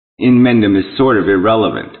Inmendham is sort of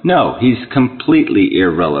irrelevant. No, he's completely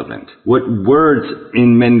irrelevant. What words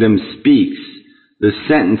Inmendham speaks, the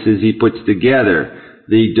sentences he puts together,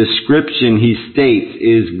 the description he states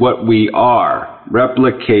is what we are.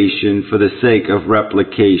 Replication for the sake of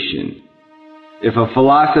replication. If a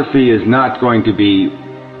philosophy is not going to be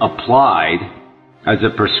applied as a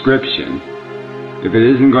prescription, if it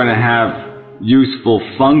isn't going to have useful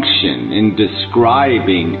function in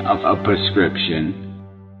describing of a prescription,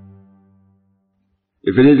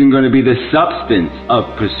 if it isn't going to be the substance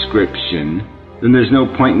of prescription, then there's no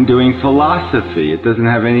point in doing philosophy. It doesn't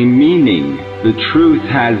have any meaning. The truth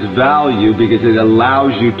has value because it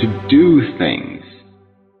allows you to do things.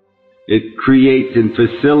 It creates and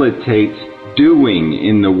facilitates doing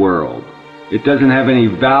in the world. It doesn't have any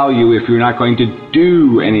value if you're not going to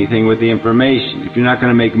do anything with the information. If you're not going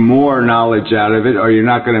to make more knowledge out of it, or you're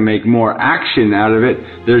not going to make more action out of it,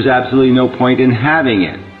 there's absolutely no point in having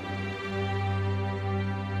it.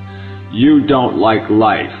 You don't like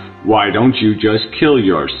life. Why don't you just kill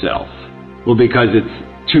yourself? Well, because it's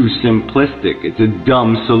too simplistic. It's a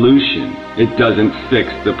dumb solution. It doesn't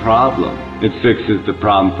fix the problem. It fixes the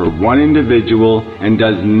problem for one individual and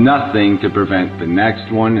does nothing to prevent the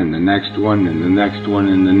next one and the next one and the next one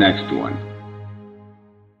and the next one.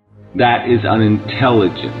 That is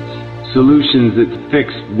unintelligence. Solutions that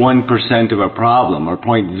fix 1% of a problem or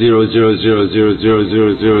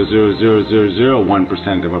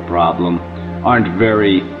 0.00000000001% of a problem aren't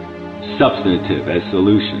very substantive as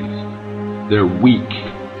solutions. They're weak,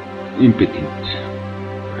 impotent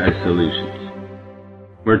as solutions.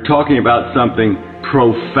 We're talking about something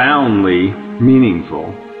profoundly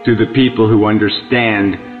meaningful to the people who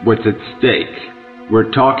understand what's at stake.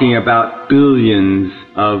 We're talking about billions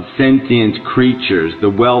of sentient creatures, the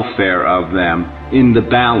welfare of them, in the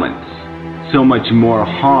balance. So much more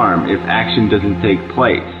harm if action doesn't take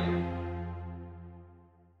place.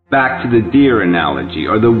 Back to the deer analogy,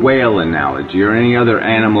 or the whale analogy, or any other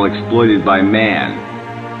animal exploited by man.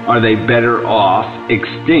 Are they better off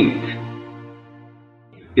extinct?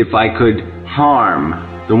 If I could harm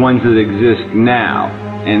the ones that exist now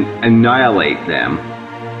and annihilate them,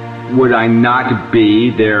 would I not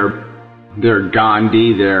be their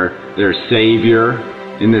Gandhi, their savior,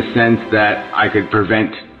 in the sense that I could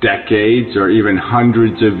prevent decades or even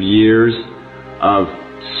hundreds of years of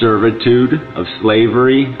servitude, of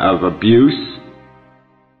slavery, of abuse?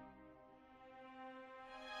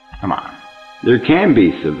 Come on. There can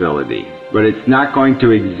be civility, but it's not going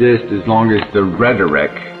to exist as long as the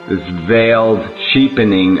rhetoric, this veiled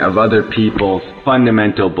cheapening of other people's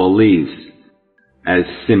fundamental beliefs as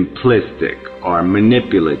simplistic or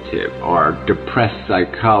manipulative or depressed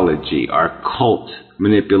psychology or cult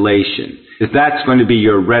manipulation. If that's going to be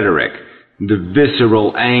your rhetoric, the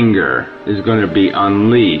visceral anger is going to be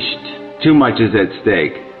unleashed. Too much is at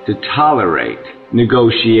stake to tolerate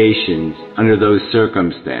negotiations under those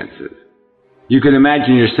circumstances. You can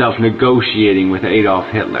imagine yourself negotiating with Adolf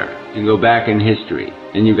Hitler. You can go back in history,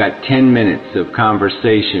 and you got 10 minutes of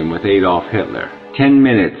conversation with Adolf Hitler. 10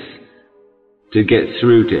 minutes to get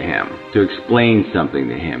through to him, to explain something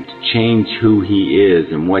to him, to change who he is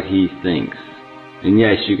and what he thinks. And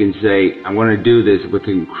yes, you can say, I want to do this with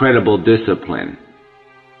incredible discipline.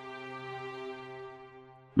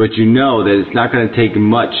 But you know that it's not going to take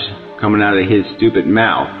much coming out of his stupid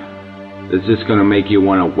mouth that's just going to make you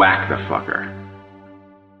want to whack the fucker.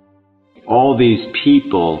 All these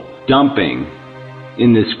people dumping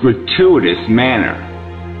in this gratuitous manner.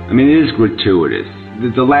 I mean, it is gratuitous.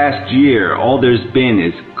 The last year, all there's been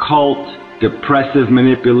is cult, depressive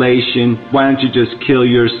manipulation, why don't you just kill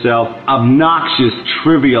yourself, obnoxious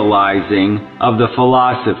trivializing of the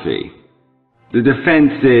philosophy. The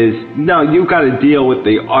defense is, no, you've got to deal with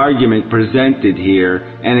the argument presented here,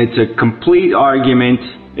 and it's a complete argument.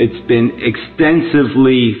 It's been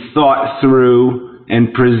extensively thought through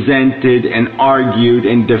and presented and argued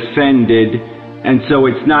and defended, and so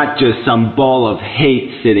it's not just some ball of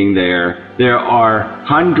hate sitting there. There are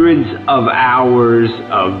hundreds of hours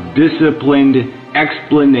of disciplined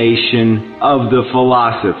explanation of the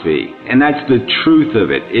philosophy, and that's the truth of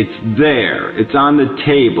it. It's there. It's on the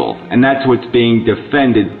table, and that's what's being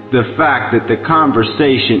defended, the fact that the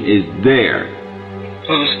conversation is there.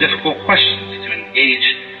 Pose difficult questions to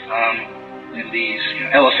engage in these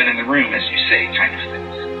elephant in the room, as you say, kind of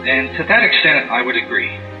things. And to that extent, I would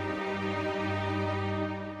agree.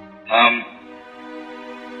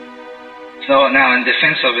 So now, in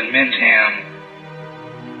defense of Inmendham,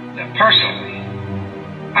 personally,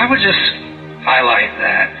 I would just highlight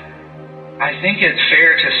that I think it's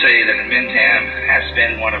fair to say that Inmendham has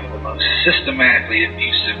been one of the most systematically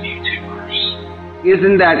abusive YouTubers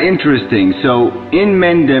Isn't that interesting? So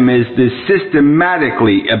Inmendham is this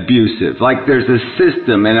systematically abusive, like there's a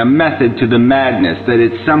system and a method to the madness, that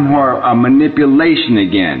it's somehow a manipulation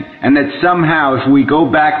again, and that somehow if we go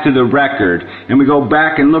back to the record and we go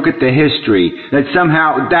back and look at the history, that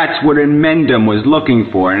somehow that's what Inmendham was looking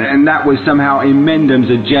for, and that was somehow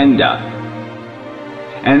Inmendham's agenda.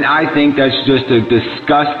 And I think that's just a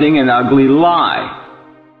disgusting and ugly lie.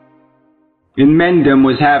 Inmendham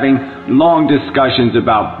was having long discussions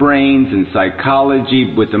about brains and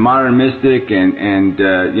psychology with the modern mystic and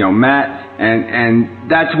Matt,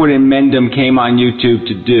 and that's what Inmendham came on YouTube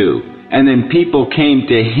to do. And then people came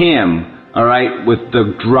to him, alright, with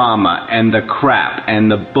the drama and the crap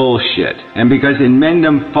and the bullshit. And because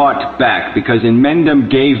Inmendham fought back, because Inmendham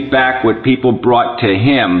gave back what people brought to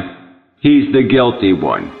him, he's the guilty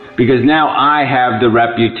one. Because now I have the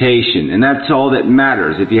reputation, and that's all that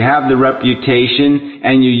matters. If you have the reputation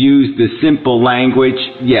and you use the simple language,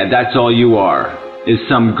 yeah, that's all you are, is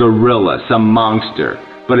some gorilla, some monster.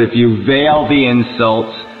 But if you veil the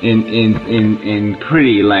insults in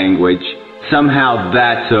pretty language, somehow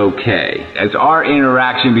that's okay. As our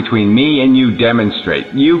interaction between me and you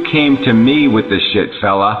demonstrate, you came to me with the shit,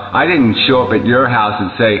 fella. I didn't show up at your house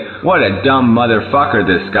and say, what a dumb motherfucker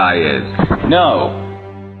this guy is. No.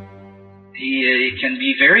 He can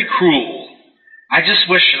be very cruel. I just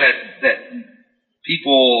wish that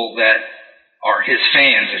people that are his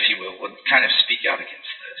fans, if you will, would kind of speak out against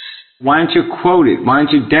this. Why don't you quote it? Why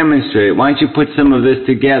don't you demonstrate it? Why don't you put some of this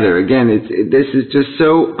together? Again, this is just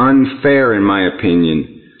so unfair, in my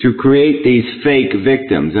opinion, to create these fake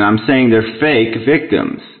victims. And I'm saying they're fake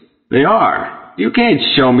victims. They are. You can't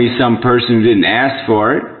show me some person who didn't ask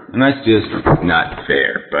for it. And that's just not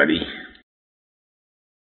fair, buddy.